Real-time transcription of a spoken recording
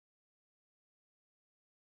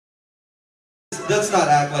let's not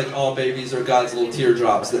act like all babies are God's little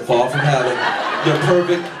teardrops that fall from heaven. They're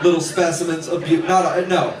perfect little specimens of beauty. No,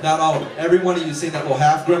 not all of them. Every one of you seen that little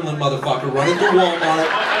half gremlin motherfucker running through Walmart,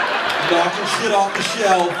 knocking shit off the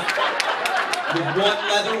shelf, with one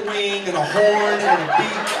leather wing and a horn and a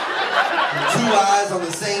beak, and two eyes on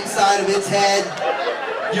the same side of its head.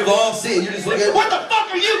 You've all seen it. You're just looking at, what the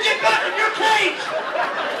fuck are you? Get back in your cage!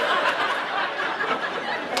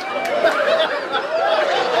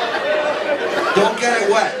 Don't get it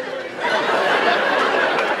wet.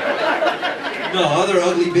 No, other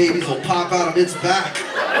ugly babies will pop out of its back.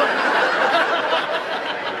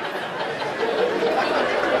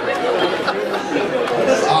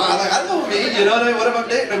 I know me, you know what I mean? What if I'm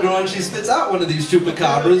dating a girl and she spits out one of these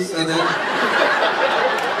chupacabras and then...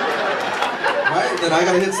 Right? Then I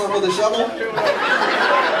gotta hit something with a shovel?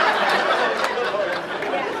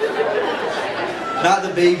 Not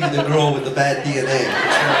the baby, the girl with the bad DNA.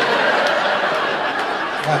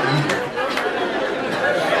 Not either.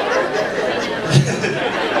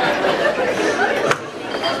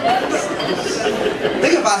 I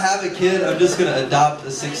think if I have a kid, I'm just gonna adopt a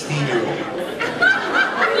 16-year-old.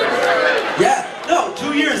 Yeah, no,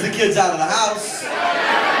 2 years the kid's out of the house.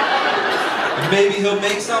 Maybe he'll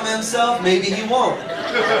make some himself, maybe he won't.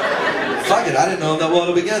 Fuck it, I didn't know him that well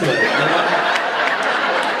to begin with. You know?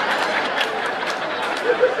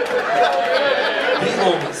 Be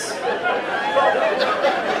homeless.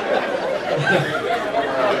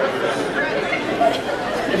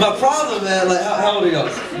 My problem, man, like, how old are you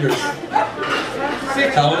guys? Yours?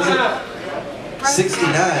 How old is it?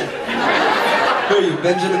 69. Who are you,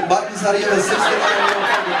 Benjamin Buttons? How do you have a 69-year-old?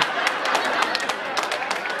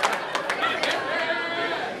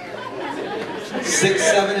 6,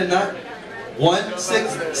 7, and 9? 1,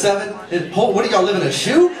 6, 7, and what do y'all live in a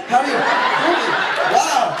shoe? How do you,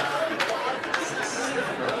 wow. 6, 7,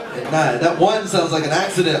 and 9. That 1 sounds like an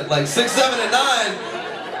accident. Like 6, 7, and 9.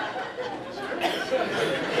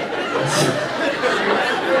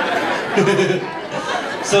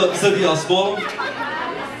 So do y'all spoil them?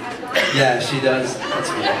 Yeah, she does. That's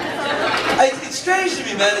weird. It's strange to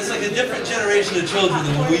me, man. It's like a different generation of children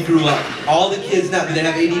than when we grew up. All the kids now, do they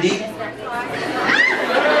have ADD?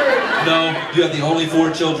 No, you have the only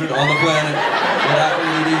 4 children on the planet without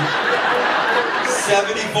ADD.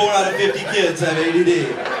 74 out of 50 kids have ADD.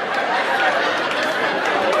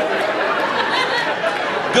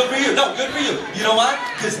 Good for you. No, good for you. You know why?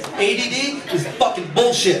 Because ADD is fucking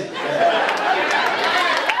bullshit.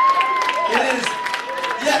 It is.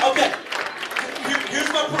 Yeah, okay. Here's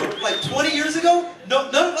my proof. Like 20 years ago, none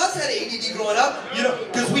of us had ADD growing up, you know,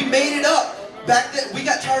 because we made it up. Back then, we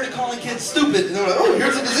got tired of calling kids stupid, and they were like, oh,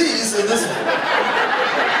 here's a disease, and this...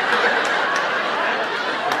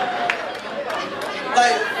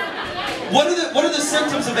 Like, what are the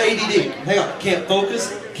symptoms of ADD? Hang on, can't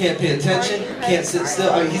focus, can't pay attention, can't sit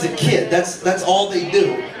still. I mean, he's a kid, that's all they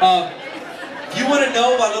do. If you want to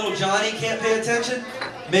know why little Johnny can't pay attention,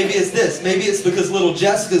 maybe it's this. Maybe it's because little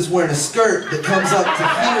Jessica's wearing a skirt that comes up to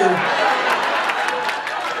here.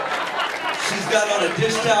 She's got on a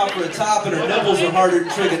dish towel for a top and her nipples are harder than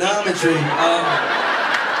trigonometry.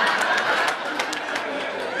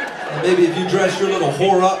 And maybe if you dress your little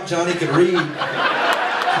whore up, Johnny could read.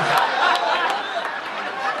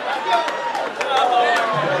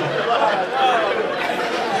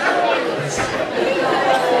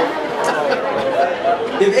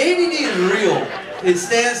 If ADD is real, it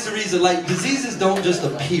stands to reason, like, diseases don't just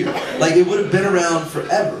appear. Like, it would have been around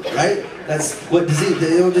forever, right? That's what disease,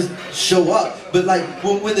 they don't just show up. But like,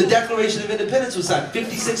 when the Declaration of Independence was signed,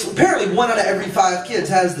 56, apparently 1 out of every 5 kids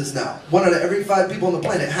has this now. 1 out of every 5 people on the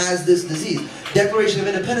planet has this disease. Declaration of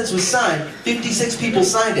Independence was signed, 56 people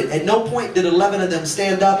signed it. At no point did 11 of them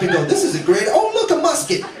stand up and go, this is a great, oh look, a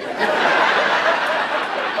musket.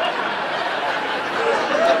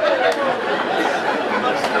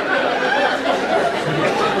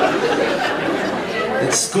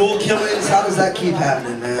 School killings, how does that keep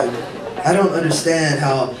happening, man? I don't understand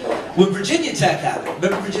how... When Virginia Tech happened,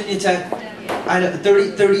 remember Virginia Tech? I know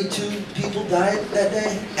 32 people died that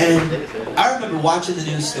day, and I remember watching the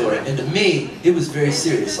news story, and to me, it was very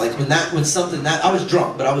serious. Like when I was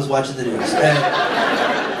drunk, but I was watching the news, and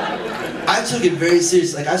I took it very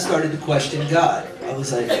serious. Like I started to question God. I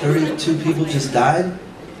was like, 32 people just died?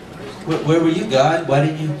 Where were you, God? Why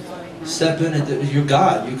didn't you step in? You're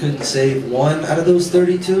God. You couldn't save 1 out of those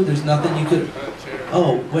 32? There's nothing you could...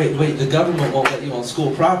 Oh, wait, the government won't let you on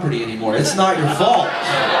school property anymore. It's not your fault.